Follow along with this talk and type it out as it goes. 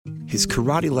his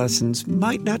karate lessons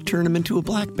might not turn him into a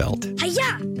black belt.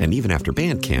 Hi-ya! And even after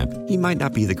band camp, he might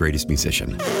not be the greatest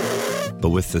musician.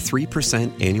 But with the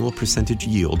 3% annual percentage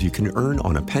yield you can earn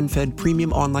on a PenFed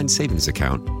premium online savings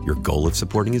account, your goal of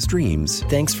supporting his dreams...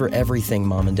 Thanks for everything,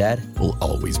 Mom and Dad. ...will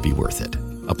always be worth it.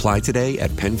 Apply today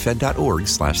at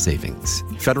PenFed.org/savings.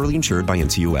 Federally insured by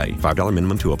NCUA. $5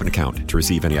 minimum to open account. To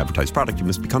receive any advertised product, you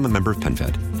must become a member of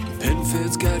PenFed.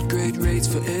 PenFed's got great rates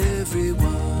for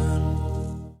everyone.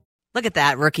 Look at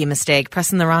that rookie mistake,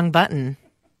 pressing the wrong button.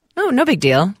 Oh, no big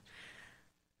deal.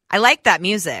 I like that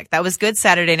music. That was good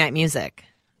Saturday night music.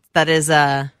 That is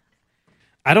I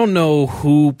don't know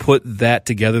who put that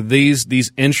together. These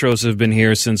intros have been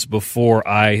here since before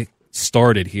I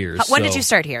started here. When did you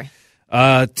start here?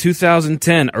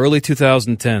 2010, early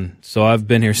 2010. So I've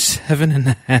been here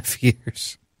 7.5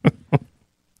 years.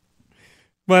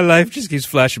 My life just keeps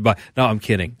flashing by. No, I'm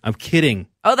kidding.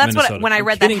 Oh, that's Minnesota. when I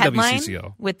read that headline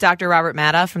WCCO. with Dr. Robert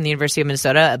Matta from the University of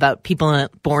Minnesota about people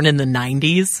born in the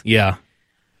 90s. Yeah.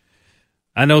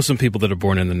 I know some people that are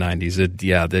born in the 90s.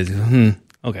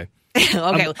 Okay.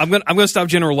 Okay. I'm gonna stop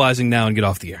generalizing now and get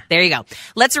off the air. There you go.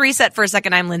 Let's reset for a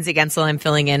second. I'm Lindsay Gensel. I'm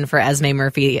filling in for Esme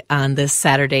Murphy on this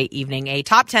Saturday evening, a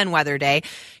top 10 weather day.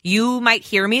 You might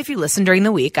hear me if you listen during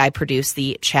the week. I produce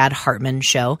the Chad Hartman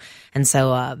Show. And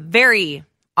so very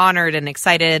honored and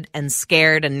excited and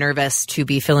scared and nervous to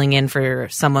be filling in for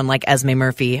someone like Esme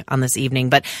Murphy on this evening.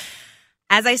 But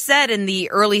as I said in the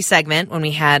early segment when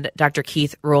we had Dr.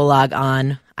 Keith Rolog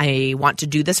on, I want to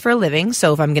do this for a living.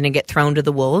 So if I'm going to get thrown to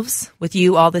the wolves with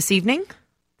you all this evening,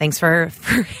 thanks for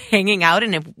hanging out.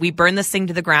 And if we burn this thing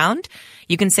to the ground,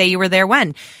 you can say you were there when.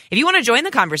 If you want to join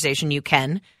the conversation, you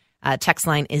can. Text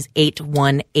line is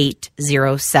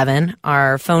 81807.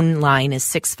 Our phone line is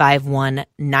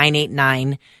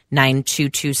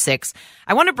 651-989-9226.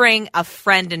 I want to bring a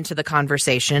friend into the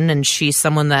conversation, and she's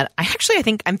someone that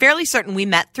I'm fairly certain we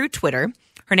met through Twitter.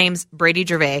 Her name's Brady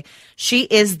Gervais. She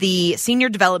is the Senior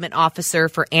Development Officer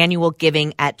for Annual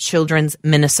Giving at Children's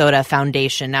Minnesota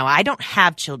Foundation. Now, I don't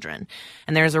have children,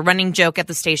 and there's a running joke at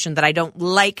the station that I don't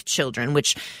like children,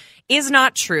 which is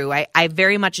not true. I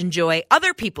very much enjoy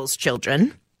other people's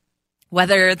children.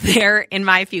 Whether they're in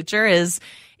my future is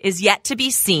yet to be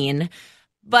seen.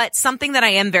 But something that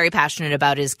I am very passionate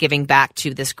about is giving back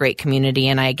to this great community.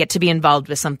 And I get to be involved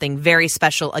with something very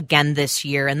special again this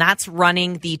year. And that's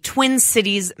running the Twin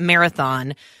Cities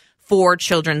Marathon for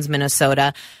Children's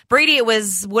Minnesota. Brady, it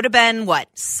would have been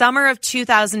summer of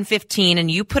 2015.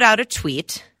 And you put out a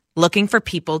tweet looking for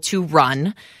people to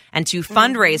run and to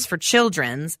fundraise for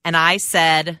children's. And I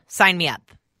said, sign me up.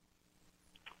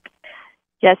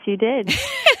 Yes, you did.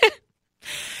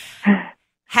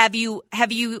 Have you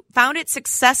found it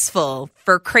successful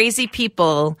for crazy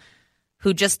people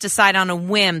who just decide on a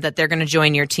whim that they're going to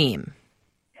join your team?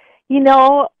 You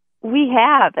know, we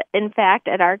have. In fact,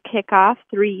 at our kickoff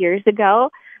 3 years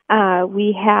ago,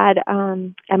 we had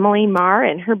Emily Marr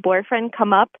and her boyfriend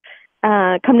come to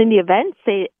the event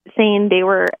saying they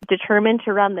were determined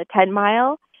to run the 10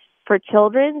 mile for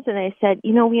children's. And I said,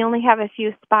 we only have a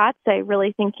few spots. I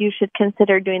really think you should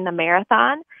consider doing the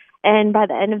marathon. And by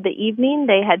the end of the evening,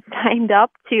 they had signed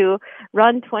up to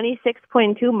run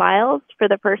 26.2 miles for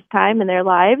the first time in their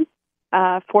lives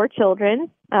for children.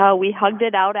 We hugged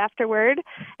it out afterward.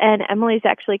 And Emily's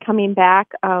actually coming back,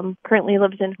 currently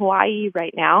lives in Hawaii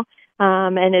right now,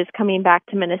 and is coming back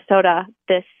to Minnesota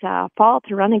this fall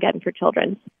to run again for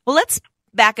children. Well, let's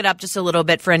back it up just a little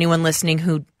bit for anyone listening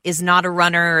who is not a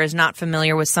runner or is not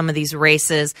familiar with some of these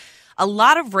races. A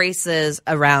lot of races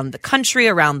around the country,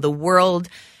 around the world,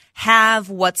 have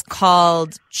what's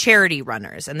called charity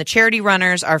runners. And the charity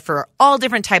runners are for all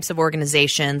different types of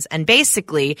organizations. And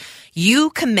basically, you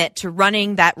commit to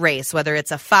running that race, whether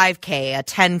it's a 5K, a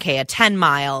 10K, a 10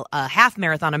 mile, a half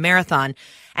marathon, a marathon,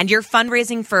 and you're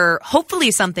fundraising for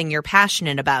hopefully something you're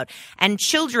passionate about. And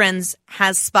Children's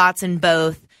has spots in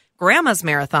both Grandma's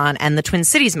Marathon and the Twin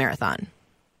Cities Marathon.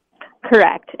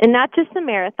 Correct. And not just the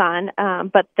marathon,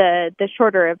 but the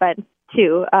shorter events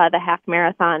too, the half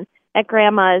marathon at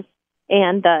Grandma's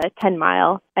and the 10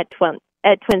 mile at Twin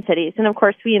Cities. And of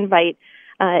course, we invite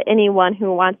anyone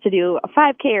who wants to do a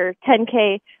 5K or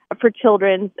 10K for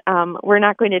children. We're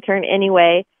not going to turn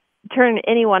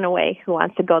anyone away who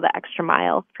wants to go the extra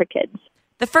mile for kids.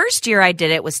 The first year I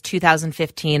did it was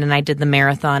 2015, and I did the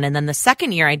marathon. And then the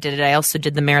second year I did it, I also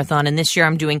did the marathon. And this year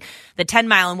I'm doing the 10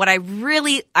 mile. And what I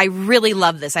really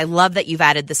love this. I love that you've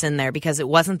added this in there because it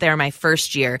wasn't there my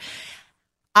first year.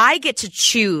 I get to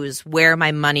choose where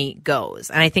my money goes.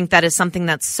 And I think that is something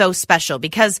that's so special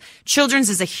because Children's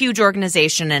is a huge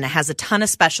organization and it has a ton of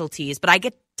specialties, but I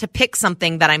get to pick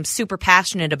something that I'm super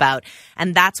passionate about,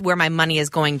 and that's where my money is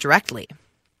going directly.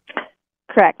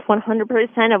 Correct.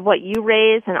 100% of what you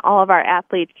raise and all of our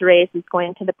athletes raise is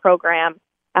going to the program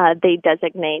they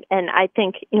designate. And I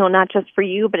think, not just for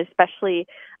you, but especially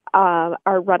our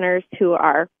runners who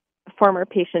are former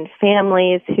patient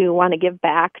families who want to give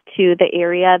back to the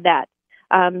area that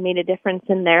made a difference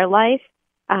in their life.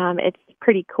 It's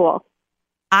pretty cool.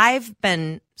 I've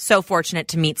been so fortunate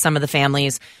to meet some of the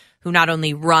families who not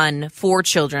only run for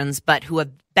Children's, but who have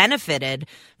benefited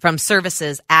from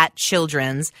services at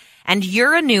Children's. And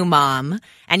you're a new mom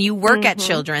and you work at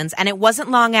Children's. And it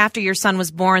wasn't long after your son was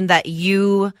born that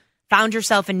you found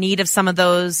yourself in need of some of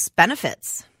those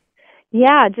benefits.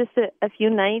 Yeah, just a few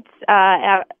nights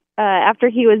after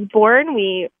he was born,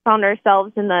 we found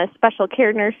ourselves in the special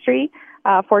care nursery.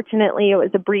 Fortunately, it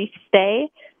was a brief stay.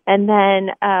 And then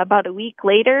about a week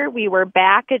later, we were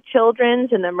back at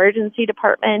Children's in the emergency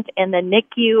department and the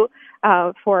NICU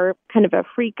for kind of a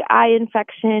freak eye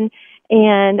infection.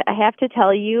 And I have to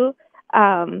tell you,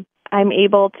 I'm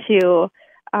able to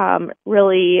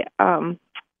really,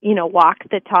 walk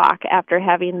the talk after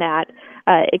having that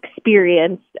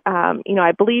experience.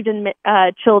 I believed in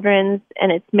Children's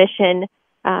and its mission,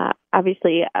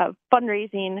 obviously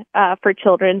fundraising for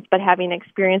Children's, but having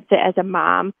experienced it as a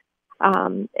mom,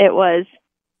 it was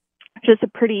just a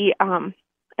pretty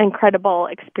incredible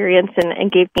experience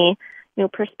and gave me new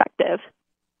perspective.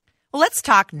 Well, let's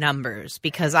talk numbers,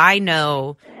 because I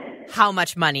know how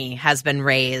much money has been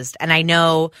raised, and I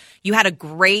know you had a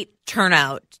great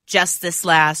turnout just this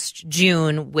last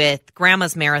June with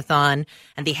Grandma's Marathon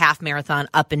and the half marathon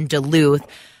up in Duluth.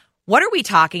 What are we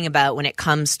talking about when it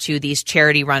comes to these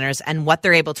charity runners and what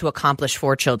they're able to accomplish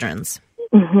for Children's?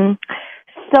 Mm-hmm.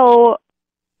 So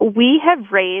we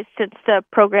have raised, since the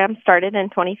program started in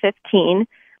 2015,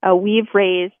 we've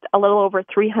raised a little over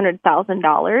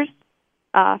 $300,000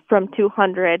 from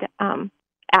 200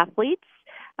 athletes.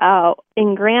 At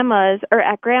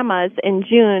Grandma's in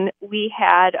June, we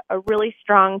had a really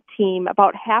strong team.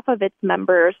 About half of its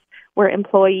members were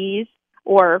employees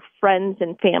or friends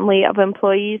and family of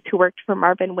employees who worked for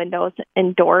Marvin Windows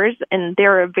and Doors, and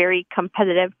they're a very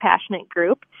competitive, passionate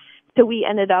group. So we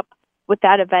ended up with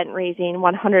that event raising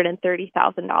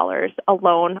 $130,000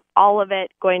 alone, all of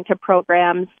it going to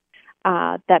programs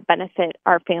that benefit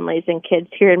our families and kids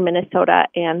here in Minnesota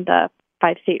and the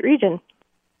 5-state region.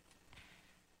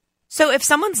 So if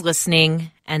someone's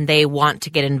listening and they want to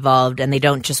get involved and they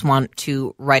don't just want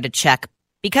to write a check,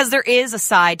 because there is a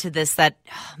side to this that,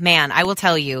 man, I will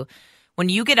tell you, when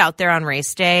you get out there on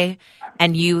race day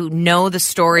and you know the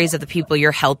stories of the people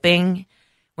you're helping,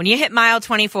 when you hit mile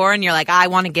 24 and you're like, I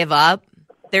want to give up,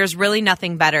 there's really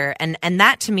nothing better. And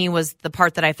that to me was the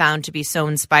part that I found to be so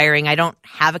inspiring. I don't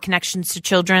have a connection to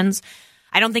Children's.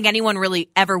 I don't think anyone really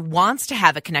ever wants to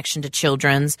have a connection to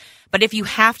Children's. But if you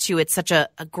have to, it's such a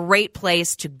great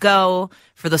place to go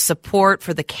for the support,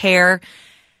 for the care.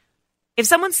 If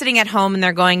someone's sitting at home and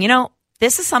they're going,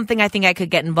 this is something I think I could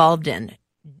get involved in,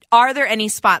 are there any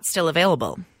spots still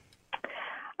available?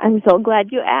 I'm so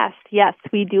glad you asked. Yes,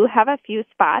 we do have a few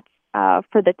spots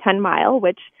for the 10 mile,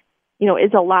 which,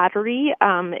 is a lottery.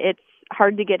 It's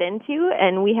hard to get into,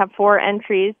 and we have 4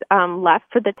 entries left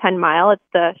for the 10 mile. It's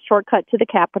the shortcut to the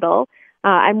Capitol.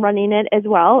 I'm running it as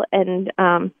well, and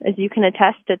as you can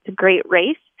attest, it's a great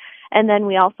race. And then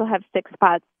we also have 6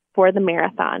 spots for the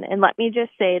marathon. And let me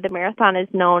just say, the marathon is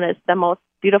known as the most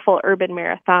beautiful urban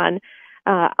marathon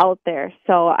out there.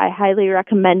 So I highly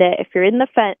recommend it. If you're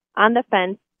on the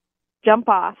fence, jump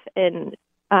off and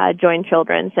join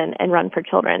Children's and run for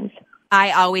Children's.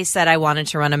 I always said I wanted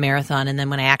to run a marathon, and then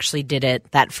when I actually did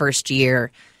it that first year,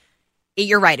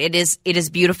 you're right, it is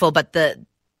beautiful, but the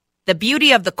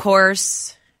beauty of the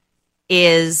course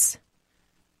is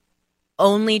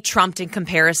only trumped in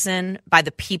comparison by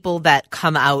the people that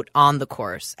come out on the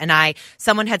course. And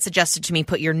someone had suggested to me,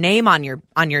 put your name on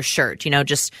your shirt,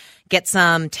 just get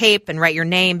some tape and write your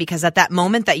name, because at that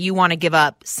moment that you want to give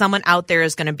up, someone out there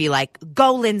is going to be like,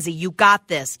 go Lindsay, you got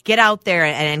this, get out there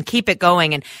and keep it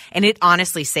going. And it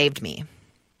honestly saved me.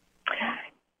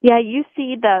 Yeah, you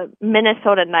see the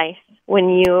Minnesota nice when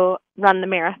you run the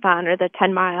marathon or the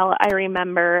 10 mile. I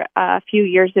remember a few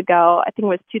years ago, I think it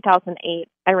was 2008,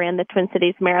 I ran the Twin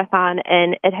Cities Marathon,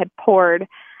 and it had poured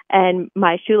and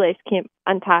my shoelace came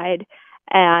untied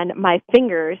and my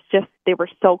fingers they were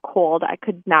so cold I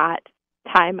could not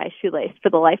tie my shoelace for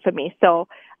the life of me. So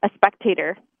a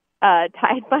spectator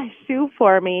tied my shoe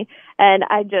for me, and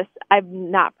I've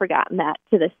not forgotten that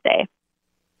to this day.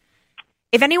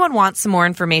 If anyone wants some more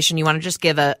information, you want to just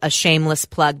give a shameless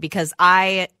plug, because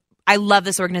I I love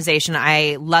this organization.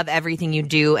 I love everything you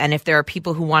do. And if there are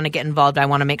people who want to get involved, I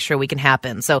want to make sure we can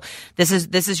happen. So this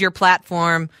is your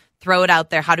platform. Throw it out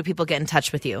there. How do people get in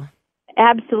touch with you?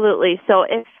 Absolutely. So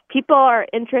if people are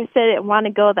interested and want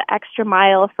to go the extra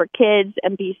mile for kids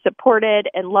and be supported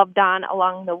and loved on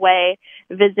along the way,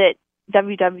 visit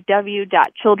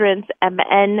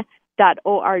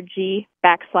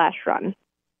www.childrensmn.org/run.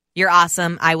 You're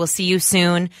awesome. I will see you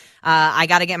soon. I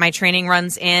got to get my training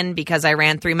runs in because I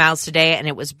ran 3 miles today and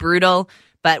it was brutal.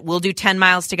 But we'll do 10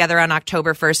 miles together on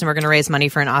October 1st, and we're going to raise money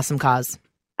for an awesome cause.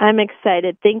 I'm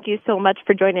excited. Thank you so much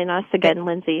for joining us again,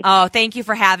 Lindsay. Oh, thank you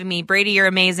for having me. Brady, you're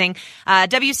amazing.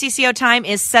 WCCO time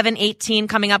is 7:18.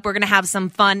 Coming up, we're going to have some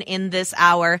fun in this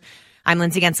hour. I'm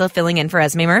Lindsay Gensel, filling in for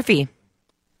Esme Murphy.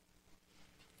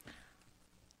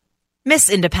 Miss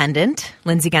Independent,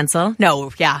 Lindsay Gensel.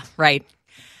 No, yeah, right.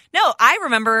 No, I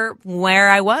remember where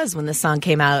I was when this song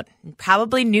came out.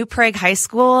 Probably New Prague High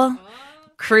School,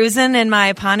 cruising in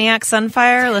my Pontiac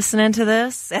Sunfire, listening to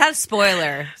this. It had a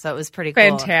spoiler, so it was pretty cool.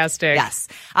 Fantastic. Yes.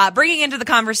 Bringing into the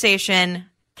conversation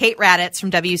Kate Raditz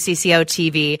from WCCO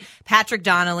TV, Patrick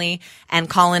Donnelly, and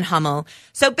Colin Hummel.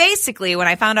 So basically, when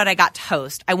I found out I got to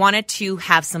host, I wanted to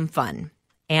have some fun.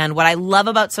 And what I love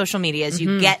about social media is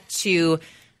you get to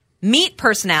meet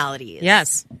personalities.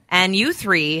 Yes. And you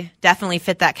three definitely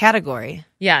fit that category.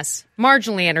 Yes.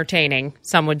 Marginally entertaining,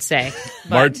 some would say.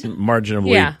 But,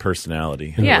 marginally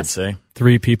personality, I would say.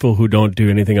 3 people who don't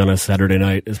do anything on a Saturday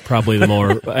night is probably the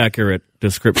more accurate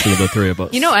description of the 3 of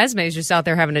us. you know, Esme's just out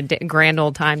there having a grand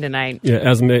old time tonight.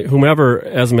 Yeah, whomever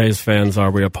Esme's fans are,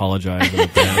 we apologize in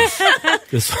advance.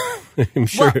 I'm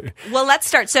sure. Well, let's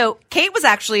start. So Kate was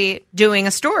actually doing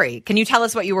a story. Can you tell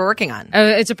us what you were working on?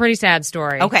 It's a pretty sad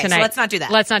story. Okay, tonight. so let's not do that.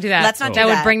 Let's not do that. That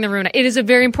would bring the ruin. It is a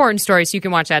very important story, so you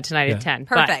can watch that tonight at 10.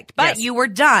 Perfect. But yes. you were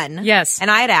done. Yes. And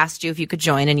I had asked you if you could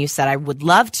join, and you said, I would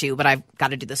love to, but I've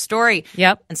got to do the story.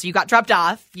 Yep. And so you got dropped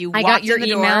off. I got your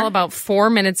email about 4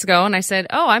 minutes ago, and I said,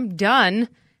 oh, I'm done.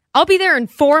 I'll be there in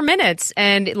 4 minutes.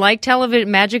 And like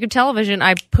magic of television,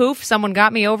 someone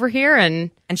got me over here.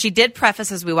 And she did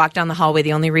preface as we walked down the hallway,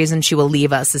 the only reason she will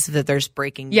leave us is that there's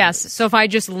breaking news. Yes. So if I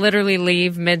just literally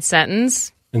leave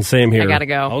mid-sentence, and same here. I gotta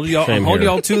go. I'm holding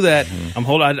y'all to that.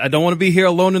 I don't want to be here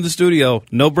alone in the studio.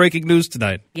 No breaking news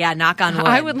tonight. Yeah, knock on wood.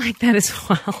 I would like that as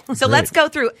well. So let's go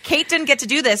through. Kate didn't get to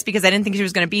do this because I didn't think she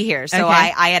was going to be here. So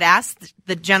Okay. I had asked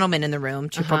the gentleman in the room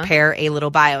to prepare a little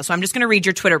bio. So I'm just going to read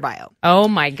your Twitter bio. Oh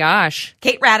my gosh.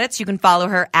 Kate Raditz, you can follow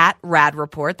her at Rad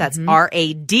Report. That's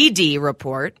RADD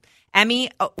Report. Emmy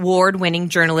Award-winning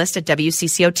journalist at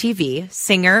WCCO TV,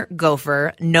 singer,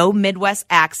 gopher, no Midwest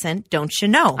accent, don't you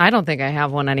know? I don't think I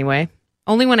have one anyway.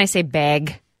 Only when I say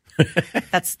bag.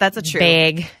 That's a true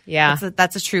Bag. Yeah.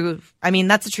 That's a true. I mean,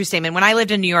 that's a true statement. When I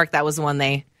lived in New York, that was the one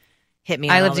they hit me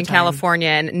on I all lived the in time. California,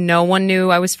 and no one knew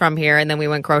I was from here. And then we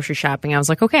went grocery shopping. I was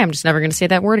like, okay, I'm just never going to say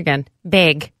that word again.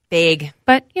 Bag. Big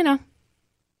But,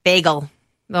 bagel.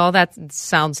 oh, that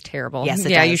sounds terrible. Yes,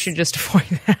 it Yeah, does. you should just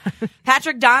avoid that.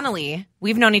 Patrick Donnelly,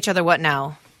 we've known each other, what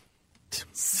now?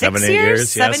 7, 8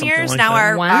 years? Yeah, 7 something years. like Now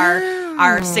that.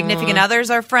 our significant others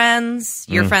are friends.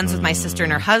 You're friends with my sister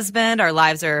and her husband. Our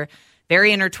lives are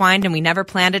very intertwined, and we never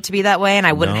planned it to be that way, and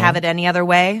I wouldn't have it any other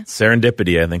way.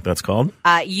 Serendipity, I think that's called.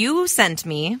 You sent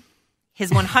me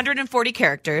his 140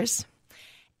 characters,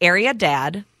 area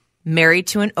dad, married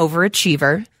to an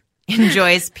overachiever,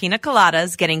 enjoys pina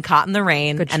coladas, getting caught in the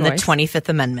rain, Good and the choice. 25th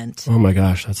Amendment. Oh my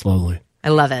gosh, that's lovely. I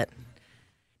love it.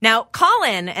 Now,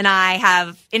 Colin and I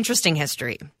have interesting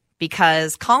history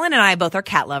because Colin and I both are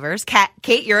cat lovers.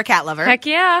 Kate, you're a cat lover. Heck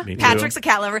yeah. Me too. Patrick's a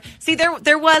cat lover. See,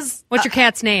 there was... What's your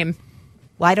cat's name?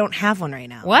 Well, I don't have one right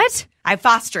now. What? I'm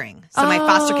fostering. So my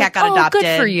foster cat got Oh, adopted.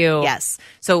 good for you. Yes.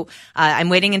 So I'm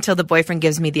waiting until the boyfriend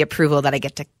gives me the approval that I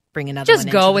get to bring another Just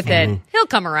one go into with the family. it. He'll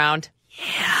come around.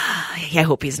 I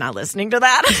hope he's not listening to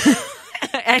that.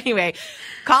 Anyway,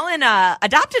 Colin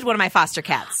adopted one of my foster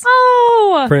cats.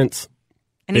 Oh. Prince.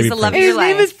 And he's Baby the love of Prince. your His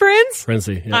life. name is Prince?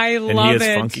 Princey. Yeah. I And love he is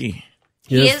it. funky.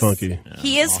 he is funky.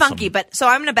 He is funky, but so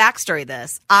I'm going to backstory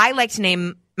this. I like to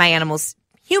name my animals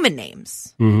human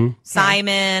names. Mm-hmm.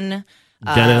 Simon.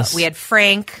 Dennis. We had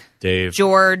Frank. Dave.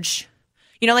 George.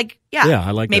 Yeah,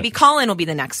 I like maybe that. Colin will be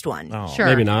the next one. Oh. Sure.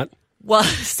 Maybe not. Well,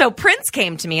 so Prince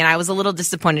came to me, and I was a little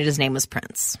disappointed his name was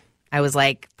Prince. I was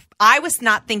like, I was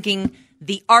not thinking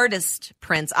the artist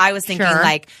Prince. I was thinking Sure.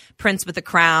 like Prince with a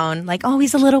crown, like, oh,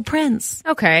 he's a little prince.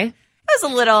 Okay. It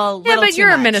was a little, Yeah, but too you're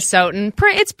a much. Minnesotan.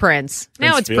 It's Prince.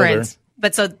 Now it's Fielder. Prince.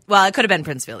 But so, well, it could have been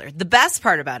Prince Fielder. The best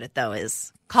part about it, though,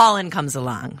 is Colin comes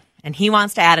along, and he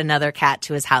wants to add another cat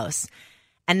to his house.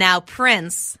 And now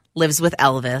Prince lives with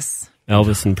Elvis.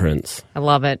 Elvis and Prince. I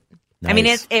love it. I mean,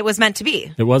 Nice. it was meant to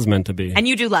be. It was meant to be. And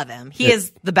you do love him. He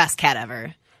is the best cat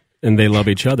ever. And they love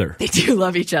each other. They do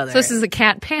love each other. So this is a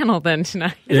cat panel then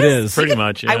tonight. It is. Pretty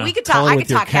much, yeah. We could talk. Calling I with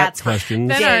could your talk cat cats questions.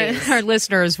 Then our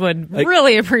listeners would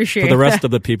really appreciate For the rest that.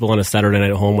 of the people on a Saturday night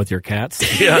at home with your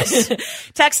cats. Yes.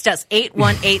 Text us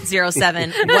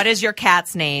 81807. What is your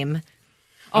cat's name?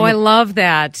 Oh, I love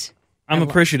that. I'm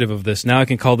appreciative of this. Now I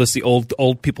can call this the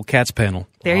old people cats panel.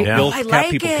 There you Yeah. go. Old I cat like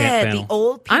people it. cat panel. The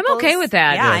old I'm people's- okay with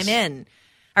that. Yeah, Yes. I'm in.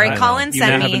 All right, Colin, You now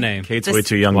send have me. a name. Kate's this- way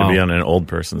too young Wow. to be on an old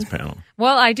person's panel.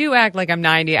 Well, I do act like I'm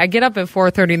 90. I get up at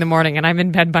 4:30 in the morning and I'm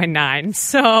in bed by 9.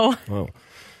 So Whoa.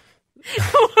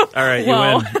 All right, you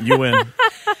Whoa. win. You win.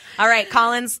 All right,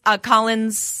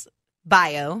 Colin's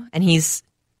bio, and he's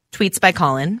tweets by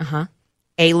Colin.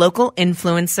 A local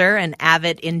influencer and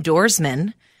avid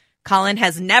indoorsman. Colin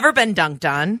has never been dunked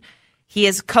on. He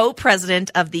is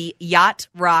co-president of the Yacht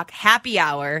Rock Happy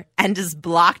Hour and is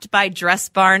blocked by Dress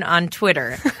Barn on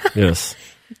Twitter. Yes.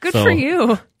 good So, for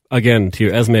you. Again, to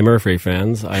you Esme Murphy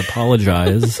fans, I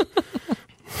apologize.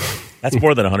 That's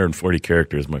more than 140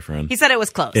 characters, my friend. He said it was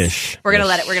close. Ish. We're gonna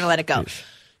let it go.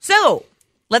 So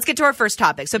let's get to our first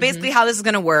topic. So basically, how this is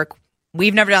gonna work.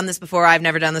 We've never done this before. I've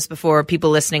never done this before.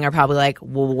 People listening are probably like,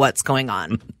 well, what's going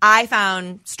on? I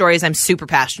found stories I'm super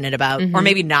passionate about, or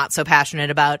maybe not so passionate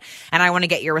about, and I want to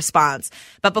get your response.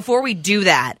 But before we do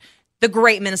that, the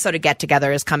Great Minnesota Get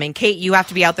Together is coming. Kate, you have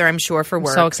to be out there, I'm sure, for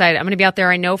work. So excited. I'm going to be out there,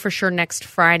 I know for sure, next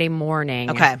Friday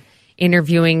morning. Okay.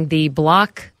 Interviewing the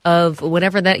block of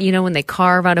whatever that, when they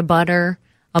carve out of butter.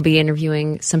 I'll be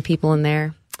interviewing some people in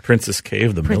there. Princess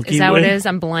Cave, the Milky Is that Way. what it is?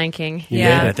 I'm blanking.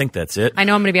 Yeah, I think that's it. I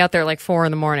know I'm going to be out there like 4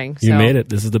 in the morning. So. You made it.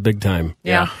 This is the big time.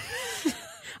 Yeah.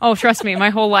 Oh, trust me,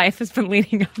 my whole life has been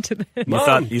leading up to this.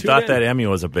 You thought that Emmy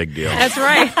was a big deal. That's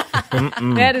right.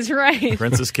 That is right.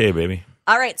 Princess K, baby.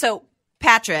 All right, so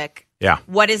Patrick, Yeah.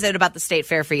 what is it about the state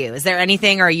fair for you? Is there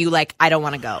anything, or are you like, I don't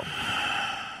want to go?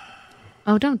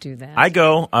 Oh, don't do that. I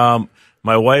go.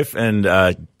 My wife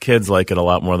and kids like it a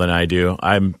lot more than I do.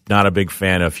 I'm not a big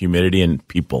fan of humidity and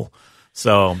people.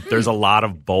 So there's a lot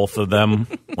of both of them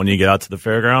when you get out to the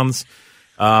fairgrounds.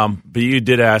 But you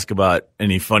did ask about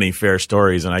any funny fair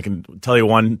stories, and I can tell you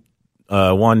one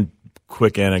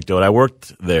quick anecdote. I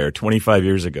worked there 25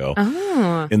 years ago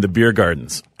in the beer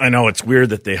gardens. I know it's weird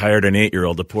that they hired an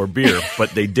 8-year-old to pour beer,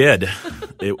 but they did.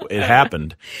 It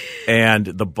happened. And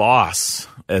the boss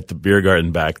at the beer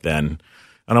garden back then,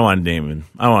 I don't want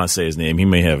to say his name. He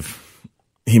may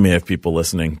have people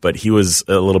listening, but he was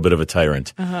a little bit of a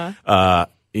tyrant.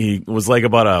 He was like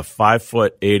about a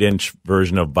 5'8"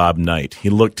 version of Bob Knight. He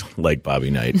looked like Bobby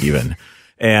Knight even.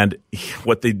 And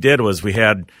what they did was we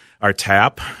had our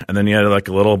tap, and then you had like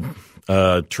a little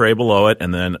tray below it,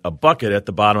 and then a bucket at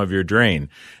the bottom of your drain.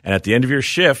 And at the end of your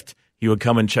shift, he would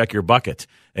come and check your bucket.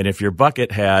 And if your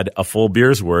bucket had a full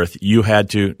beer's worth, you had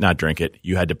to not drink it.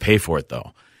 You had to pay for it,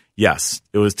 though. Yes,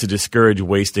 it was to discourage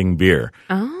wasting beer.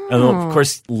 Oh. And of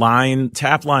course,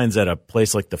 tap lines at a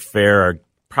place like the fair are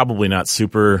probably not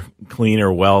super clean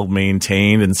or well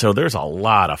maintained, and so there's a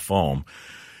lot of foam.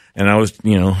 And I was,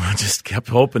 just kept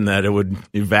hoping that it would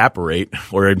evaporate,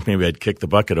 or maybe I'd kick the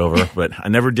bucket over. But I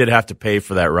never did have to pay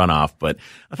for that runoff. But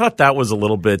I thought that was a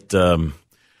little bit, over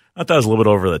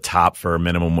the top for a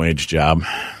minimum wage job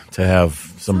to have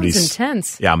somebody Sounds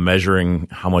intense. Yeah, measuring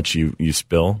how much you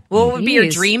spill. What would be your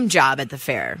Jeez. dream job at the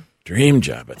fair? Dream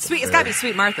job at the It's fair. got to be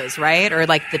Sweet Martha's, right? Or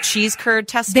like the cheese curd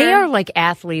tester? They are like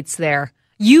athletes there.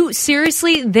 You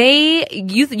seriously,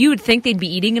 you would think they'd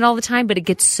be eating it all the time, but it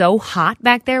gets so hot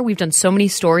back there. We've done so many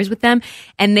stories with them,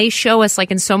 and they show us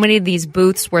like in so many of these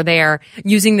booths where they are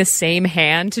using the same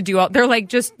hand to do all. They're like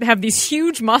just have these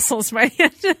huge muscles by the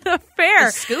end of the fair.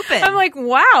 Just scooping. I'm like,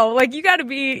 wow, like you got to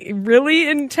be really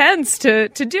intense to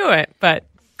do it, but.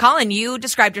 Colin, you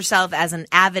described yourself as an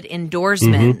avid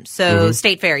indoorsman. So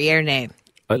State Fair, yeah or nay?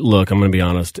 Look, I'm going to be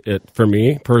honest. For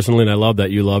me personally, and I love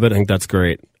that you love it. I think that's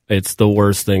great. It's the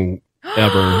worst thing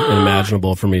ever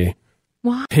imaginable for me.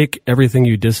 What? Take everything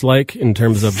you dislike in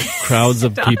terms of crowds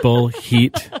of people,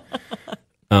 heat,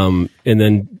 and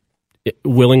then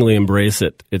willingly embrace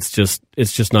it. It's just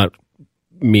not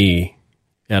me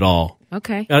at all.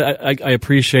 Okay. I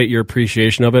appreciate your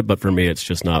appreciation of it, but for me, it's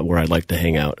just not where I'd like to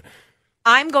hang out.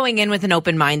 I'm going in with an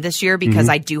open mind this year because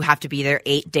I do have to be there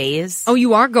 8 days. Oh,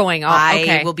 you are going. Oh,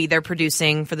 okay. I will be there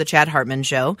producing for the Chad Hartman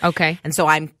show. Okay. And so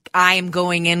I am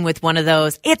going in with one of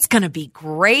those, it's going to be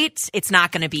great. It's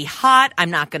not going to be hot.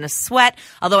 I'm not going to sweat.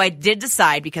 Although I did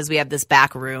decide, because we have this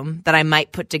back room, that I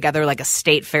might put together like a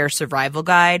state fair survival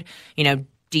guide,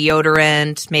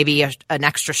 deodorant, maybe an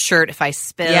extra shirt if I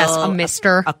spill. Yes, a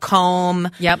mister. A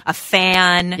comb. Yep. A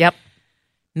fan. Yep.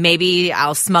 Maybe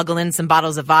I'll smuggle in some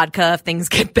bottles of vodka if things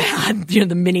get bad,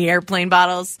 the mini airplane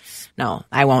bottles. No,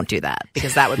 I won't do that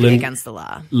because that would be against the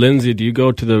law. Lindsay, do you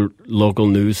go to the local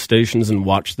news stations and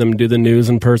watch them do the news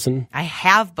in person? I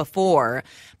have before,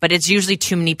 but it's usually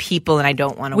too many people and I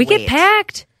don't want to wait.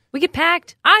 We get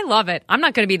packed. I love it. I'm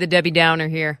not going to be the Debbie Downer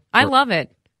here. I love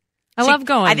it. I love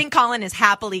going. I think Colin is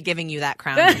happily giving you that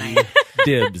crown tonight.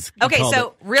 Dibs. Okay,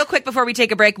 so real quick before we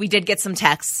take a break, we did get some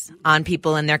texts on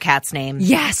people and their cat's name.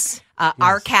 Yes.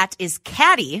 Our cat is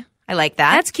Caddy. I like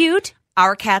that. That's cute.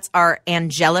 Our cats are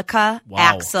Angelica,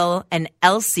 Axel, and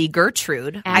Elsie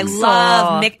Gertrude. Axel. I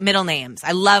love middle names.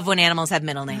 I love when animals have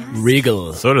middle names.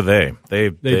 Regal. So do they. They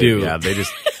do. Yeah, they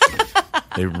just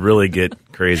they really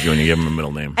get crazy when you give them a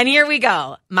middle name. And here we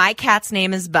go. My cat's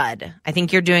name is Bud. I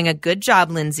think you're doing a good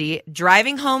job, Lindsay,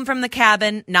 driving home from the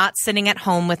cabin, not sitting at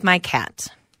home with my cat.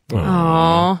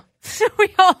 Aww. We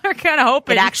all are kind of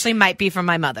hoping. It actually might be from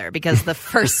my mother because the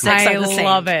first six are the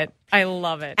same. I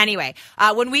love it. Anyway,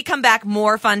 when we come back,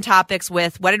 more fun topics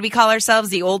with, what did we call ourselves?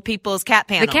 The Old People's Cat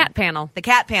Panel. The Cat Panel. The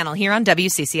Cat Panel here on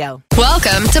WCCO.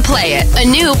 Welcome to Play It, a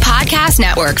new podcast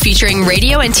network featuring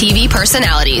radio and TV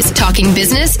personalities talking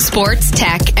business, sports,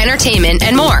 tech, entertainment,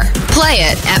 and more. Play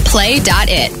it at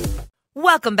play.it.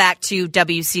 Welcome back to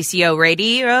WCCO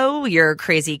Radio, your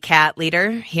crazy cat leader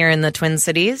here in the Twin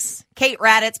Cities. Kate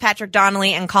Raditz, Patrick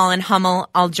Donnelly, and Colin Hummel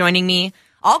all joining me.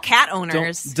 All cat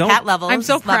owners, cat levels. I'm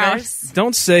so proud. Lovers.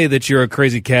 Don't say that you're a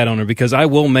crazy cat owner because I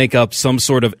will make up some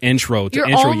sort of intro to You're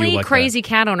intro only you like crazy that.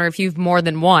 cat owner if you've more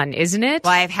than one, isn't it?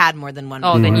 Well, I've had more than one.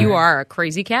 Oh, then you are a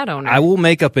crazy cat owner. I will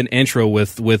make up an intro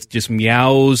with just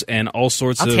meows and all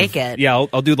sorts I'll of. take it. Yeah,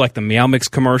 I'll do like the Meow Mix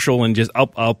commercial and just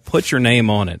I'll put your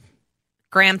name on it.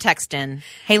 Graham texted in,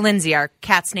 hey, Lindsay, our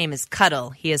cat's name is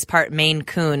Cuddle. He is part Maine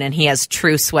Coon, and he has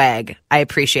true swag. I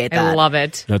appreciate that. I love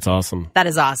it. That's awesome. That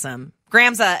is awesome.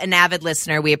 Graham's an avid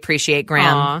listener. We appreciate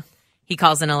Graham. Aw. He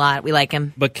calls in a lot. We like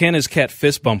him. But can his cat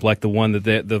fist bump like the one that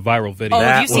the viral video? Oh,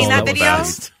 have you That seen was that the video?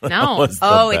 best. No. That was the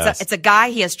Oh, best. it's a guy.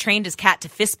 He has trained his cat to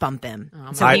fist bump him.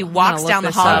 So I- he I'm walks gonna down the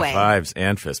look this up. hallway. High fives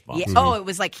and fist bumps. Yeah. Oh, it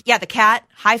was like, the cat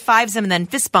high fives him and then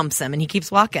fist bumps him, and he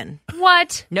keeps walking.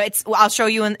 What? No, I'll show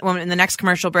you in the next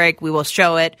commercial break. We will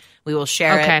show it. We will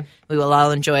share Okay. it. We will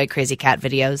all enjoy crazy cat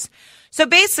videos. So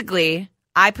basically,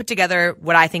 I put together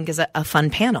what I think is a fun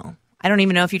panel. I don't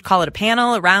even know if you'd call it a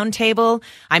panel, a round table.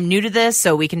 I'm new to this,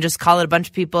 so we can just call it a bunch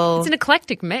of people. It's an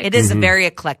eclectic mix. It is a very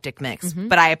eclectic mix,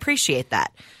 but I appreciate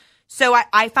that. So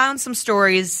I found some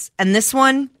stories, and this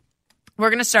one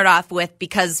we're going to start off with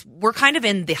because we're kind of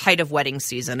in the height of wedding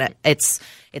season. It's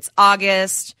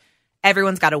August.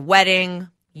 Everyone's got a wedding.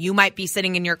 You might be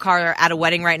sitting in your car at a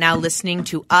wedding right now listening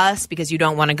to us because you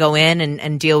don't want to go in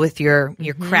and deal with your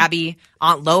crabby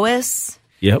Aunt Lois.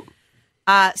 Yep.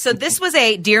 So this was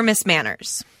a Dear Miss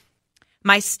Manners.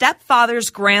 My stepfather's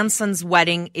grandson's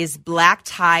wedding is black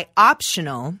tie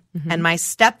optional, and my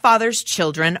stepfather's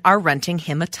children are renting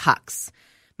him a tux.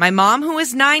 My mom, who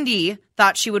is 90,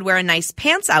 thought she would wear a nice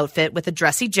pants outfit with a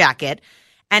dressy jacket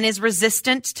and is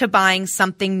resistant to buying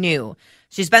something new.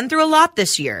 She's been through a lot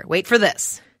this year. Wait for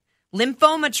this.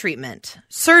 Lymphoma treatment,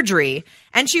 surgery,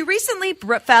 and she recently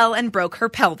fell and broke her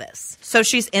pelvis. So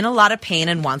she's in a lot of pain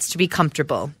and wants to be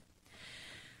comfortable.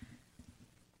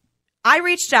 I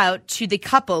reached out to the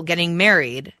couple getting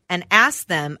married and asked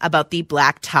them about the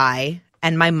black tie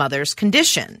and my mother's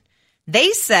condition. They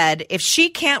said if she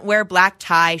can't wear black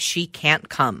tie, she can't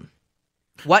come.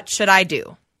 What should I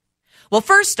do? Well,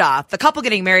 first off, the couple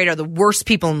getting married are the worst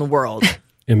people in the world.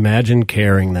 Imagine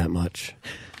caring that much.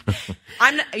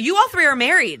 You all three are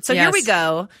married, so here Yes. we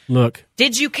go. Look.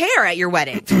 Did you care at your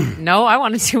wedding? No, I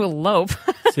wanted to elope.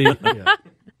 See, yeah.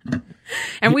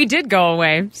 And we did go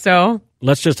away, so.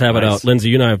 Let's just have it Nice. out. Lindsay,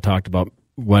 you and I have talked about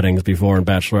weddings before and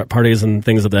bachelorette parties and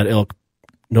things of that ilk.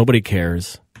 Nobody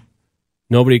cares.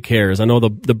 Nobody cares. I know the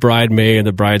bride may and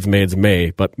the bridesmaids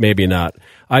may, but maybe not.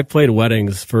 I played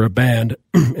weddings for a band,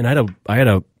 and I had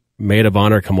a maid of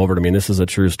honor come over to me, and this is a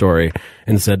true story,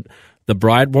 and said, the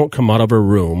bride won't come out of her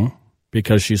room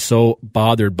because she's so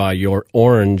bothered by your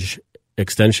orange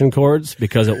extension cords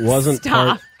because it wasn't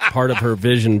part of her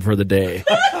vision for the day.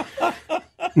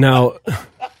 Now,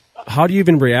 how do you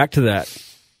even react to that?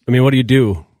 I mean, what do you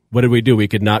do? What did we do? We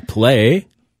could not play.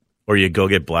 Or you go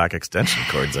get black extension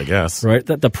cords, I guess. Right?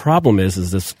 That the problem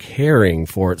is this caring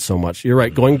for it so much. You're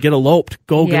right. Go and get eloped.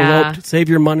 Go get Yeah. eloped. Save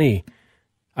your money.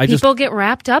 People get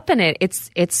wrapped up in it.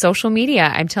 It's social media.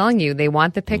 I'm telling you, they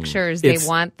want the pictures. They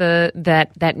want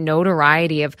that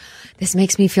notoriety of this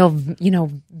makes me feel,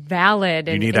 valid.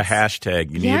 And you need a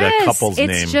hashtag. You need a couple's name.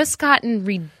 It's just gotten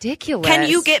ridiculous. Can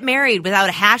you get married without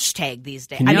a hashtag these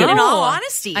days? In all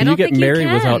honesty, Can you get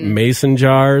married without mason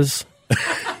jars?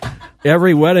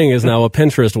 Every wedding is now a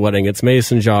Pinterest wedding. It's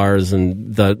mason jars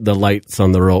and the lights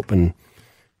on the rope, and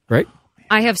right.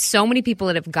 I have so many people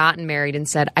that have gotten married and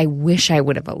said, I wish I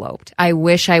would have eloped. I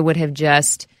wish I would have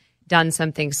just done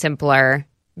something simpler,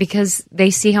 because they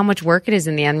see how much work it is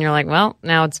in the end. And you're like, well,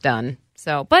 now it's done.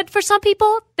 So, but for some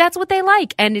people, that's what they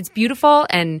like, and it's beautiful.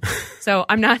 And so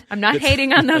I'm not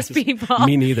hating on those people.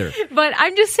 Me neither. But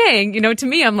I'm just saying, to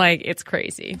me, I'm like, it's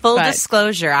crazy. Full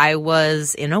disclosure, I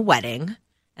was in a wedding,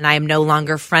 and I am no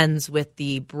longer friends with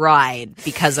the bride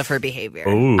because of her behavior.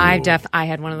 Ooh. I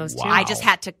had one of those too. I just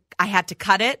had to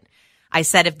cut it. I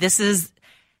said, if this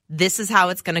is how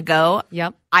it's going to go.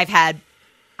 Yep.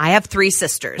 I have 3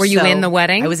 sisters. Were you in the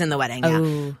wedding? I was in the wedding,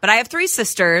 yeah. But I have 3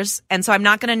 sisters, and so I'm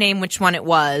not going to name which one it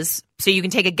was. So you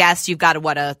can take a guess. You've got a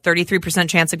 33%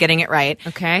 chance of getting it right.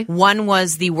 Okay. One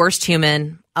was the worst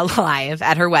human alive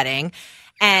at her wedding.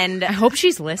 And I hope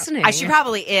she's listening. She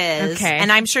probably is. Okay.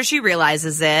 And I'm sure she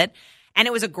realizes it. And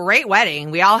it was a great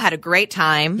wedding. We all had a great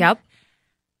time. Yep.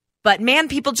 But man,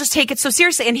 people just take it so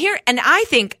seriously. And I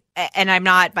think, and I'm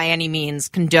not by any means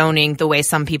condoning the way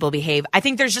some people behave, I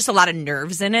think there's just a lot of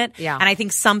nerves in it. Yeah. And I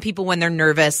think some people, when they're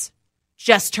nervous,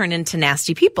 just turn into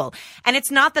nasty people. And it's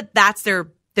not that that's their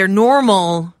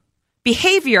normal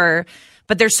behavior,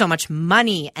 but there's so much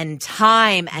money and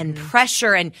time and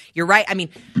pressure. And you're right. I mean,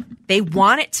 they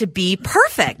want it to be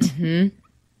perfect. Mm-hmm.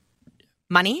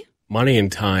 Money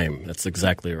and time. That's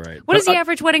exactly right. What does the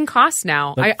average wedding cost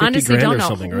now? Like I honestly don't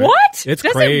know. Right? What? It's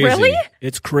Does crazy. it really?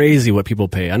 It's crazy what people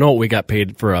pay. I know we got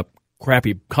paid for a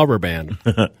crappy cover band.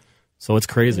 So it's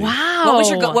crazy. Wow.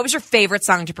 What was your favorite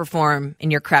song to perform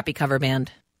in your crappy cover band?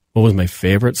 What was my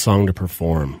favorite song to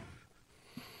perform?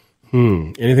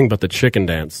 Anything but the chicken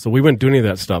dance. So we wouldn't do any of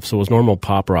that stuff. So it was normal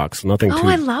pop rock. So nothing too...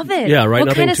 I love it. Yeah, right. What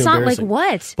nothing kind of too song? Like embarrassing.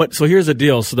 what? But so here's the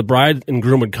deal. So the bride and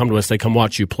groom would come to us. They come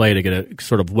watch you play to get a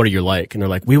sort of, what are you like? And they're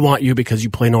like, we want you because you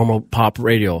play normal pop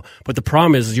radio. But the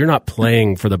problem is you're not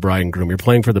playing for the bride and groom. You're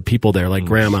playing for the people there, like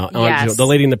grandma, Yes. the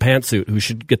lady in the pantsuit who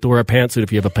should get to wear a pantsuit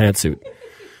if you have a pantsuit.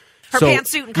 Her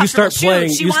pantsuit and comfortable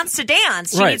shoes. She wants to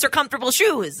dance. She needs her comfortable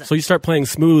shoes. So you start playing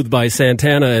Smooth by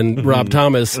Santana and Rob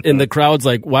Thomas, and the crowd's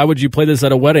like, why would you play this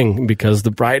at a wedding? Because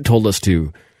the bride told us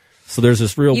to. So there's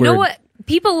this real weird... You know what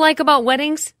people like about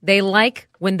weddings? They like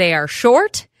when they are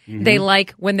short. Mm-hmm. They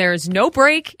like when there's no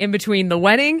break in between the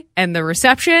wedding and the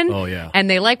reception. Oh, yeah. And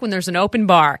they like when there's an open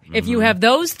bar. Mm-hmm. If you have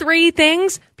those 3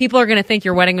 things, people are going to think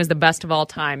your wedding was the best of all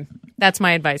time. That's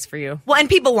my advice for you. Well, and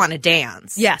people want to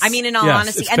dance. Yes. I mean, in all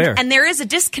honesty. And there is a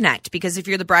disconnect because if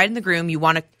you're the bride and the groom, you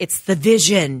want to, it's the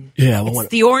vision. Yeah. It's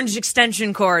the orange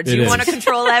extension cords. You want to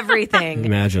control everything.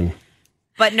 Imagine.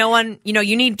 But no one,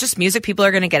 you need just music. People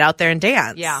are going to get out there and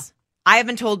dance. Yeah. I have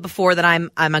been told before that I'm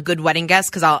a good wedding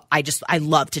guest because I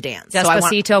love to dance.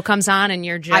 Despacito comes on and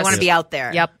you're just... I want to be out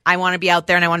there. Yep. I want to be out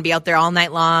there and I want to be out there all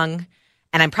night long.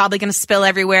 And I'm probably going to spill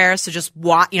everywhere. So just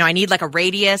I need like a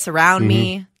radius around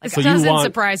me. It So doesn't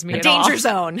surprise me at all. Danger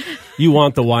zone. You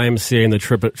want the YMCA and the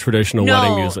traditional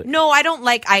wedding music. No, I don't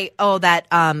like,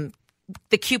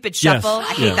 the Cupid Shuffle. Yes.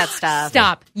 I hate that stuff.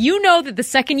 Stop. You know that the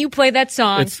second you play that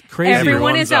song, It's crazy.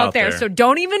 everyone is Everyone's out out there. there. So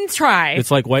don't even try.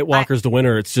 It's like White Walker's the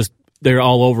winner. It's just, they're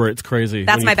all over it. It's crazy.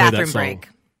 That's when my you play that bathroom song. break.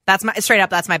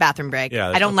 That's my bathroom break. Yeah,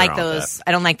 I don't there's like nothing wrong with those.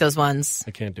 I don't like those ones.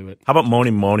 I can't do it. How about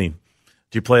Moni Moni?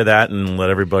 Do you play that and let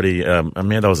everybody?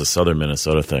 That was a Southern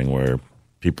Minnesota thing where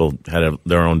people had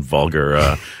their own vulgar,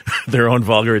 additions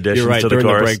You're right. to the During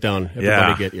chorus. the breakdown,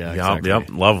 everybody Yep,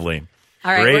 exactly. lovely.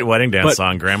 All right, Great wedding dance But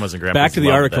song. Grandmas and grandpas. Back to the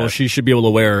love article. that. She should be able to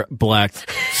wear black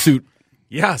suit.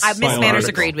 Yes, Miss final Manners article.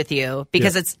 agreed with you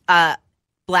because it's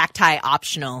black tie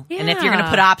optional. And if you're going to Yeah.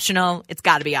 put optional, it's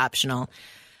got to be optional.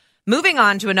 Moving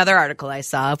on to another article I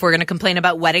saw. If we're going to complain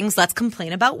about weddings, let's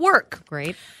complain about work.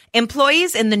 Great.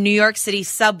 Employees in the New York City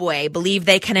subway believe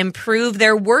they can improve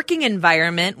their working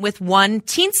environment with one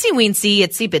teensy-weensy,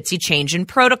 itsy-bitsy change in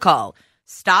protocol.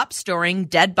 Stop storing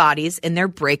dead bodies in their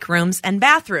break rooms and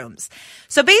bathrooms.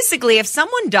 So basically, if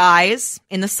someone dies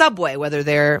in the subway, whether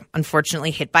they're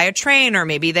unfortunately hit by a train or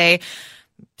maybe they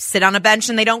sit on a bench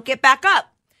and they don't get back up,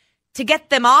 to get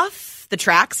them off the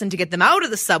tracks and to get them out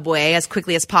of the subway as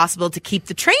quickly as possible to keep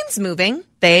the trains moving,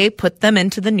 they put them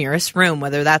into the nearest room,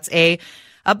 whether that's a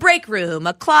break room,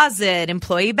 a closet,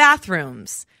 employee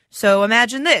bathrooms. So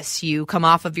imagine this. You come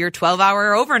off of your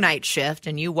 12-hour overnight shift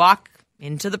and you walk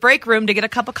into the break room to get a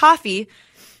cup of coffee.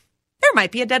 there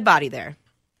might be a dead body there.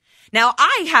 Now,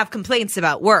 I have complaints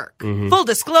about work. Full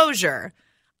disclosure,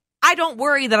 I don't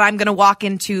worry that I'm going to walk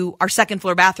into our second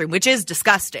floor bathroom, which is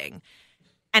disgusting,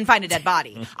 and find a dead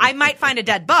body. I might find a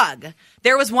dead bug.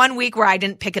 There was one week where I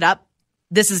didn't pick it up.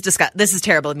 This is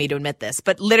terrible of me to admit this,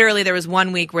 but literally there was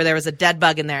one week where there was a dead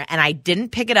bug in there, and I didn't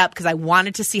pick it up because I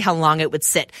wanted to see how long it would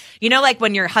sit. You know, like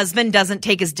when your husband doesn't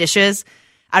take his dishes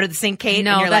out of the sink, Kate?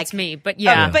 No, and you're that's like, me, but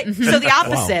yeah. But so the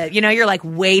opposite, you know, you're like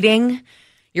waiting.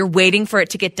 You're waiting for it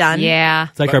to get done. Yeah.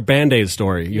 It's like our Band-Aid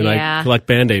story. You and I collect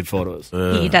Band-Aid photos.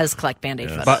 He does collect Band-Aid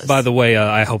photos. By the way,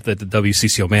 I hope that the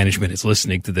WCCO management is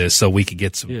listening to this so we could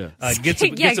get some, get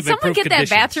some someone improved get that conditions.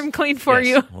 bathroom clean for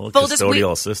you. Well,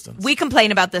 custodial assistance. We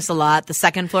complain about this a lot. The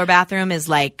second floor bathroom is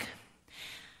like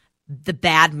the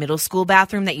bad middle school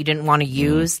bathroom that you didn't want to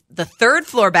use. The third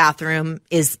floor bathroom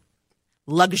is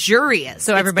luxurious.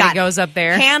 So It's everybody got goes up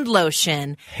there. Hand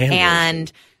lotion and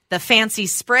the fancy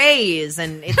sprays,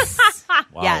 and it's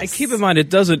yes. And keep in mind, it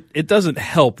doesn't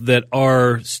help that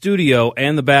our studio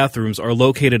and the bathrooms are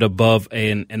located above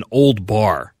an old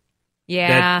bar.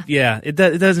 Yeah. It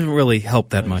doesn't really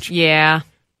help that much. Yeah.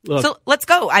 So let's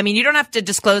go. I mean, you don't have to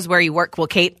disclose where you work. Well,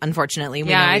 Kate, unfortunately, we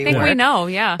know where I you think work. we know,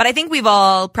 yeah. But I think we've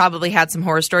all probably had some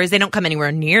horror stories. They don't come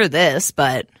anywhere near this,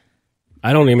 but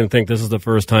I don't even think this is the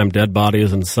first time dead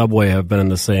bodies and Subway have been in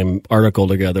the same article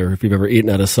together, if you've ever eaten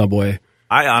at a Subway.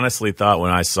 I honestly thought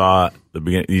when I saw the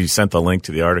beginning, you sent the link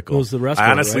to the article. It was the restaurant,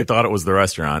 I honestly right? thought it was the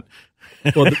restaurant.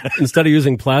 Well, instead of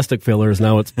using plastic fillers,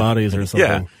 now it's bodies or something.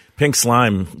 Yeah, pink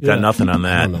slime got nothing on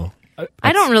that. I don't know.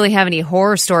 I don't really have any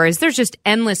horror stories. There's just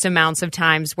endless amounts of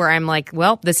times where I'm like,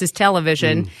 well, this is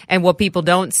television, and what people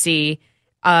don't see,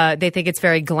 they think it's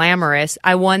very glamorous.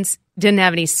 I once didn't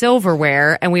have any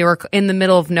silverware, and we were in the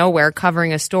middle of nowhere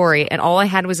covering a story, and all I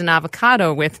had was an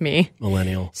avocado with me.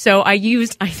 Millennial. So I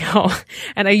used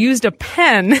a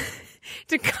pen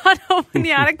to cut open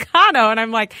the avocado, and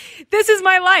I'm like, this is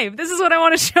my life. This is what I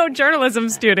want to show journalism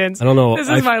students. I don't know. This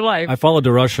is my life. I followed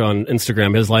DeRusha on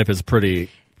Instagram. His life is pretty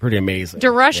amazing.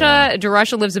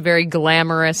 DeRusha lives a very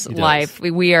glamorous life.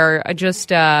 We are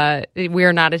just we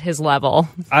are not at his level.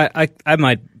 I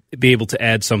might be able to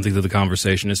add something to the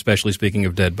conversation, especially speaking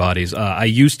of dead bodies. I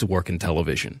used to work in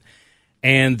television,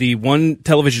 and the one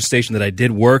television station that I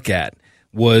did work at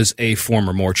was a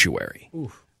former mortuary.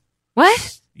 Oof.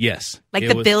 What? Yes. like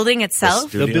the building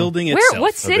itself. The building itself.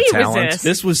 What city was this?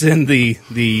 This was in the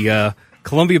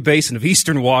Columbia Basin of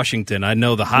Eastern Washington. I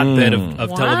know the hotbed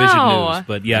of television news,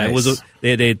 but yeah, Nice. it was.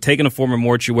 They had taken a former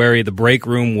mortuary. The break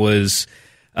room was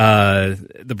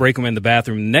the break room and the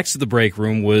bathroom. Next to the break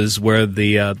room was where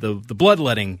the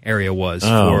bloodletting area was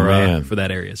for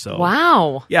that area. So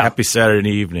Wow. yeah, Happy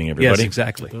Saturday evening, everybody. yes,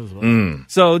 exactly.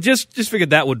 So just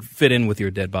figured that would fit in with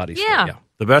your dead body story. Yeah.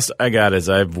 The best I got is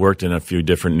I've worked in a few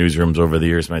different newsrooms over the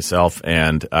years myself,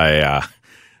 and I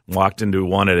walked into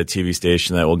one at a TV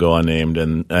station that will go unnamed,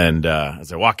 and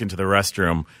as I walk into the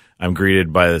restroom, I'm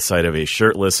greeted by the sight of a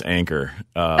shirtless anchor.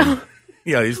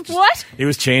 Yeah, What? He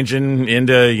was changing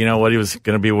into what he was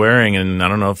going to be wearing, and I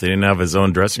don't know if they didn't have his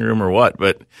own dressing room or what,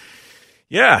 but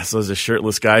yeah, so there's a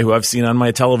shirtless guy who I've seen on my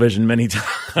television many times.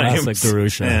 Classic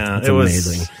DeRusha. Yeah, That's it was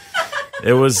amazing.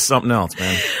 It was something else,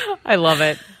 man. I love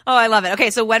it. Oh, I love it.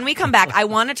 Okay, so when we come back, I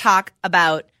want to talk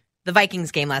about the Vikings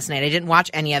game last night. I didn't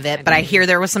watch any of it, but I hear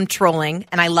there was some trolling,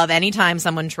 and I love any time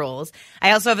someone trolls.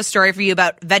 I also have a story for you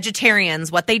about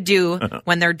vegetarians, what they do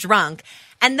when they're drunk.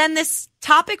 And then this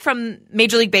topic from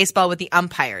Major League Baseball with the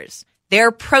umpires.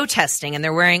 They're protesting, and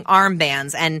they're wearing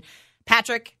armbands. And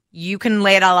Patrick, you can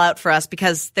lay it all out for us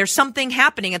because there's something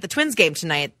happening at the Twins game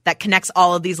tonight that connects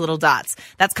all of these little dots.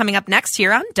 That's coming up next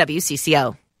here on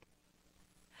WCCO.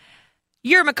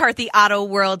 Your McCarthy Auto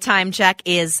World time check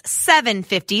is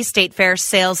 $750. State Fair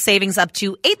sales savings up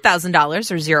to $8,000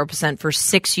 or 0% for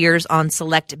 6 years on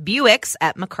select Buicks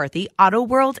at McCarthy Auto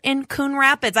World in Coon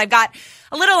Rapids. I've got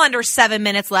a little under 7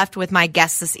 minutes left with my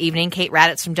guests this evening, Kate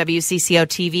Raditz from WCCO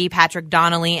TV, Patrick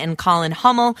Donnelly and Colin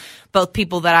Hummel, both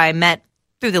people that I met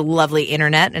through the lovely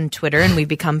internet and Twitter, and we've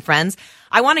become friends.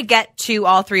 I want to get to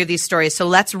all three of these stories, so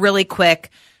let's really quick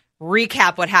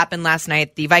recap what happened last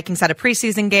night. The Vikings had a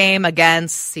preseason game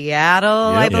against Seattle,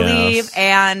 I believe. Yes.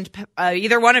 And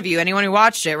either one of you, anyone who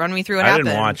watched it, run me through what I happened.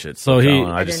 didn't watch it, So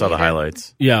I just saw the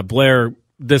highlights. Yeah, Blair,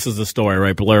 this is the story,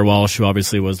 right? Blair Walsh, who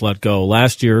obviously was let go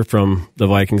last year from the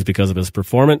Vikings because of his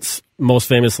performance, most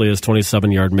famously his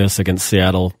 27-yard miss against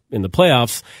Seattle in the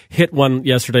playoffs, hit one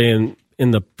yesterday in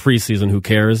the preseason, who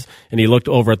cares? And he looked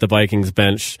over at the Vikings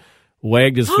bench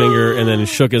wagged his finger, and then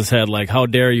shook his head like, how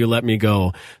dare you let me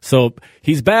go. So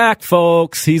he's back,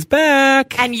 folks. He's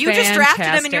back. And you just drafted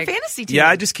him in your fantasy team. Yeah,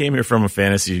 I just came here from a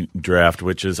fantasy draft,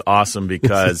 which is awesome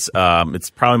because it's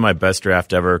probably my best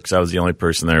draft ever because I was the only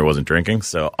person there who wasn't drinking.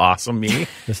 So awesome, me.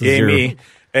 Yay, me.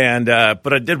 And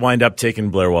but I did wind up taking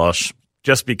Blair Walsh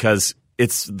just because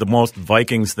it's the most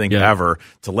Vikings thing ever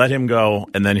to let him go,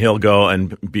 and then he'll go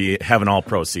and have an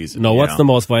all-pro season. No, what's the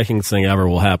most Vikings thing ever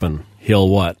will happen? He'll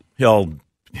what? He'll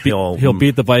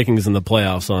beat the Vikings in the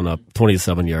playoffs on a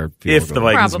 27-yard field if goal. the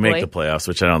Vikings Probably. make the playoffs,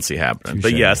 which I don't see happening.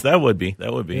 But yes, that would be.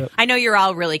 Yep. I know you're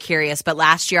all really curious, but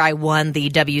last year I won the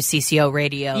WCCO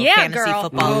Radio Fantasy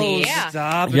Football League.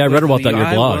 Stop Yeah, I read about that on your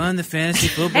blog. I won the fantasy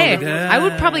football Hey, league. I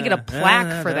would probably get a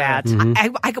plaque for that.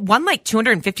 I won like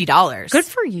 $250. Good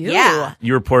for you. Yeah.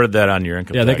 You reported that on your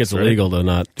income Yeah, I think tax, it's right? illegal to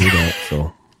not do that.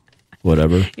 So,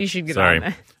 whatever. You should get Sorry. on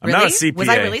that. I'm Really? not a CPA. Was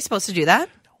I really supposed to do that?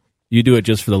 You do it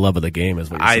just for the love of the game, is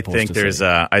what you're I supposed think to there's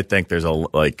say.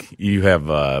 you have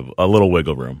a little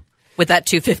wiggle room. With that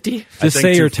 250? Just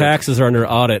say your taxes are under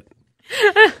audit.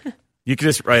 You can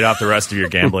just write off the rest of your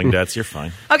gambling debts. You're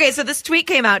fine. Okay, so this tweet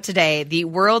came out today. The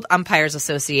World Umpires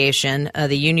Association,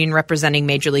 the union representing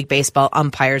Major League Baseball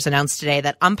umpires, announced today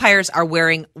that umpires are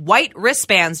wearing white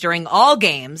wristbands during all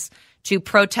games to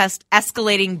protest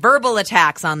escalating verbal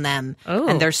attacks on them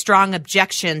and their strong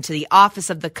objection to the Office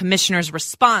of the Commissioner's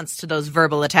response to those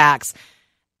verbal attacks.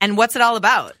 And what's it all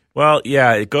about? Well,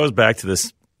 yeah, it goes back to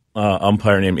this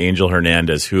umpire named Angel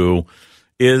Hernandez, who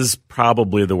is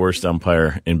probably the worst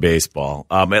umpire in baseball,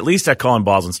 at least at calling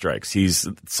balls and strikes.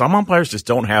 Some umpires just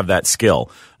don't have that skill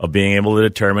of being able to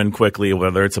determine quickly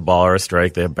whether it's a ball or a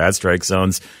strike. They have bad strike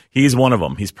zones. He's one of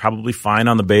them. He's probably fine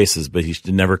on the bases, but he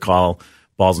should never call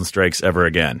balls and strikes ever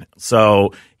again.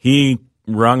 So he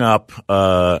rung up,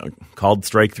 called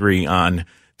strike 3 on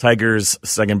Tigers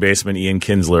second baseman Ian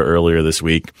Kinsler earlier this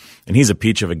week, and he's a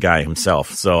peach of a guy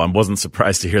himself, so I wasn't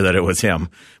surprised to hear that it was him.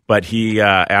 But he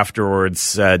afterwards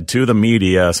said to the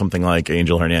media something like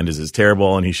Angel Hernandez is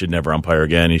terrible and he should never umpire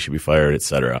again, he should be fired,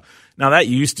 etc. Now, that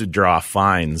used to draw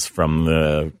fines from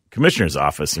the commissioner's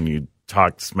office, and you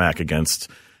talk smack against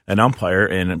an umpire,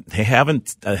 and they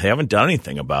haven't done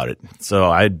anything about it. So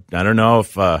I don't know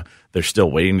if they're still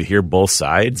waiting to hear both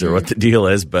sides or what the deal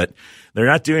is, but they're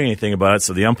not doing anything about it.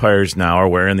 So the umpires now are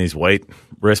wearing these white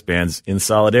wristbands in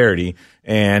solidarity,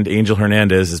 and Angel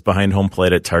Hernandez is behind home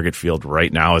plate at Target Field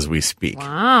right now as we speak.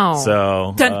 Wow.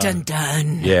 So Dun, dun,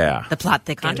 dun. yeah. The plot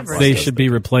thickens. They should be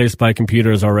replaced by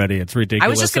computers already. It's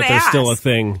ridiculous just that gonna they're still a ask.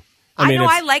 thing. I know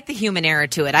I like the human error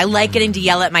to it. I like getting to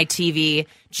yell at my TV.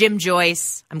 Jim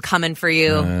Joyce, I'm coming for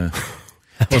you.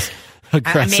 That was I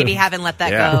aggressive. maybe haven't let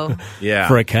that go. Yeah.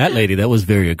 For a cat lady, that was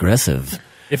very aggressive.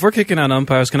 If we're kicking out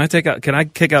umpires, can I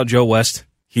kick out Joe West?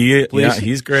 He's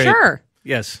great. Sure.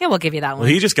 Yes. Yeah, we'll give you that one. Well,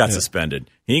 he just got suspended.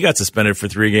 He got suspended for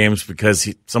 3 games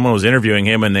because someone was interviewing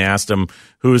him, and they asked him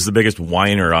who was the biggest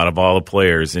whiner out of all the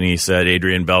players, and he said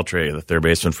Adrian Beltre, the third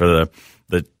baseman for the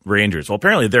Rangers. Well,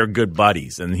 apparently they're good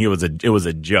buddies, and it was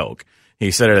a joke.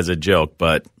 He said it as a joke,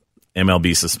 but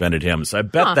MLB suspended him. So I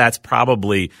bet that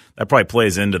probably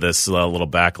plays into this little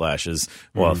backlash. Is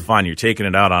fine, you're taking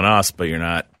it out on us, but you're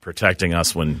not protecting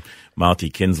us when Mouthy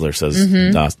Kinsler says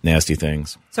nasty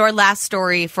things. So our last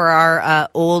story for our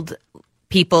old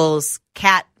people's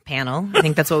cat panel. I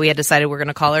think that's what we had decided we're going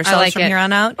to call ourselves from here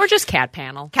on out. Or just cat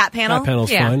panel. Cat panel? Cat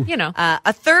panel's Yeah, fine. you know.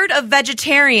 A third of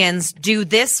vegetarians do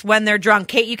this when they're drunk.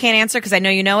 Kate, you can't answer because I know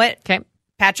you know it. Okay.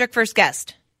 Patrick, first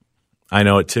guest. I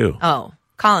know it too. Oh,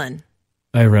 Colin.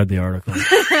 I read the article. Well,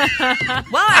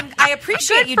 I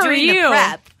appreciate Good you for doing you. the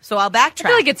prep, so I'll backtrack. I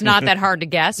feel like it's not that hard to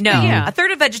guess. No. but yeah. A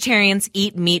third of vegetarians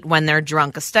eat meat when they're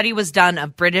drunk. A study was done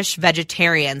of British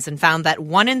vegetarians and found that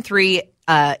 1 in 3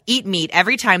 eat meat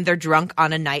every time they're drunk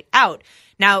on a night out.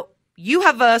 Now, you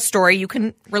have a story you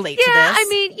can relate to this. Yeah, I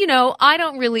mean, I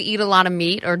don't really eat a lot of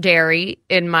meat or dairy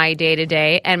in my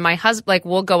day-to-day. And my husband,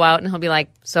 we'll go out and he'll be like,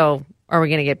 so are we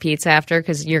going to get pizza after?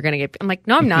 Because you're going to get – I'm like,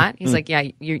 no, I'm not. He's like, yeah,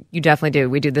 you definitely do.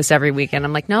 We do this every weekend.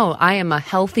 I'm like, no, I am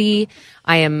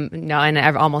and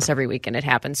almost every weekend it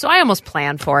happens. So I almost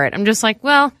plan for it. I'm just like,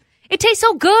 well – it tastes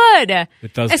so good.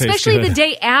 It does taste Especially good. the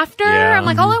day after. Yeah. I'm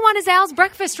like, all I want is Al's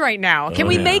breakfast right now. Can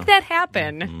we make that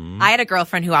happen? I had a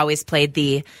girlfriend who always played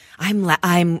the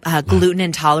I'm gluten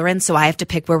intolerant, so I have to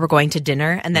pick where we're going to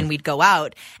dinner, and then we'd go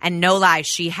out. And no lie,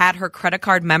 she had her credit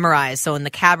card memorized, so in the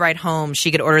cab ride home, she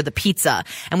could order the pizza,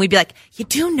 and we'd be like, "You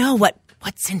do know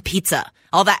what's in pizza?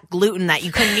 All that gluten that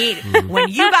you couldn't eat when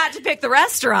you got to pick the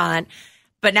restaurant."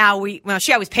 But now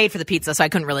she always paid for the pizza, so I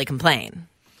couldn't really complain.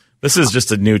 This is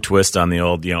just a new twist on the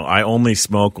old, I only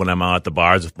smoke when I'm out at the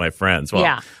bars with my friends. Well,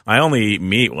 Yeah. I only eat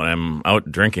meat when I'm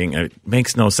out drinking. It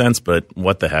makes no sense, but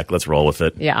what the heck? Let's roll with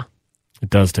it. Yeah. It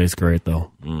does taste great,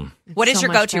 though. What is so your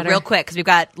much go-to, better. real quick? Because we've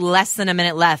got less than a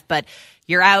minute left, but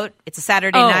you're out. It's a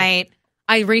Saturday night.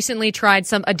 I recently tried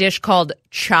a dish called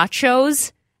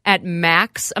Chachos at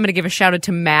Max. I'm going to give a shout out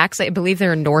to Max. I believe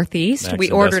they're in Northeast. Max We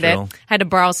ordered Industrial. it. Had to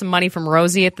borrow some money from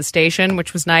Rosie at the station,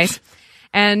 which was nice.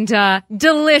 And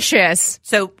delicious.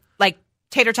 So, like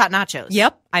tater tot nachos.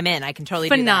 Yep. I'm in. I can totally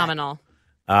do that. Phenomenal.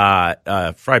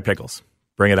 Fried pickles.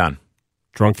 Bring it on.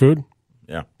 Drunk food?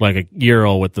 Yeah. Like a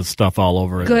gyro with the stuff all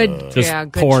over it. Good. Just yeah,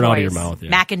 good pour it choice. out of your mouth. Yeah.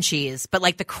 Mac and cheese, but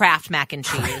like the Kraft mac and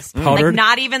cheese. Powdered? Like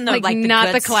not even the Like, the not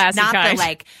good the classic not kind. the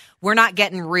like we're not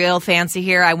getting real fancy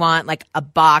here. I want like a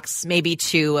box, maybe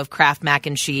 2 of Kraft mac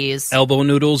and cheese. Elbow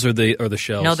noodles or the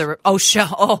shells? No, the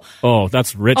Oh,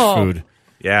 that's rich food.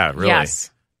 Yeah, really. Yes.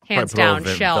 Hands Probably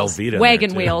down, shells. Velveeta in Wagon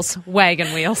there, too. wheels.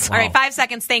 Wagon wheels. All right, 5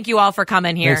 seconds. Thank you all for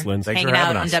coming here. Thanks, Lynn. Thanks Hanging for out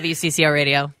having on us. WCCO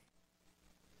Radio.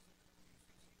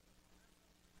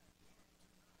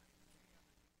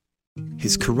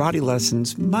 His karate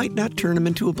lessons might not turn him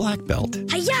into a black belt.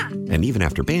 Hi-ya! And even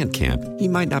after band camp, he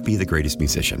might not be the greatest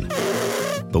musician.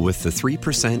 But with the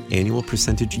 3% annual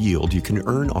percentage yield you can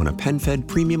earn on a PenFed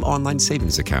premium online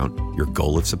savings account, your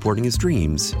goal of supporting his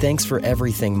dreams Thanks for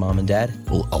everything, Mom and Dad.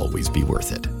 will always be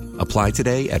worth it. Apply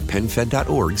today at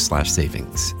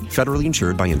PenFed.org/savings. Federally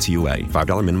insured by NCUA.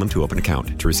 $5 minimum to open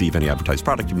account. To receive any advertised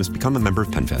product, you must become a member of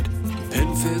PenFed.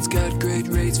 PenFed's got great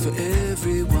rates for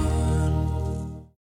everyone.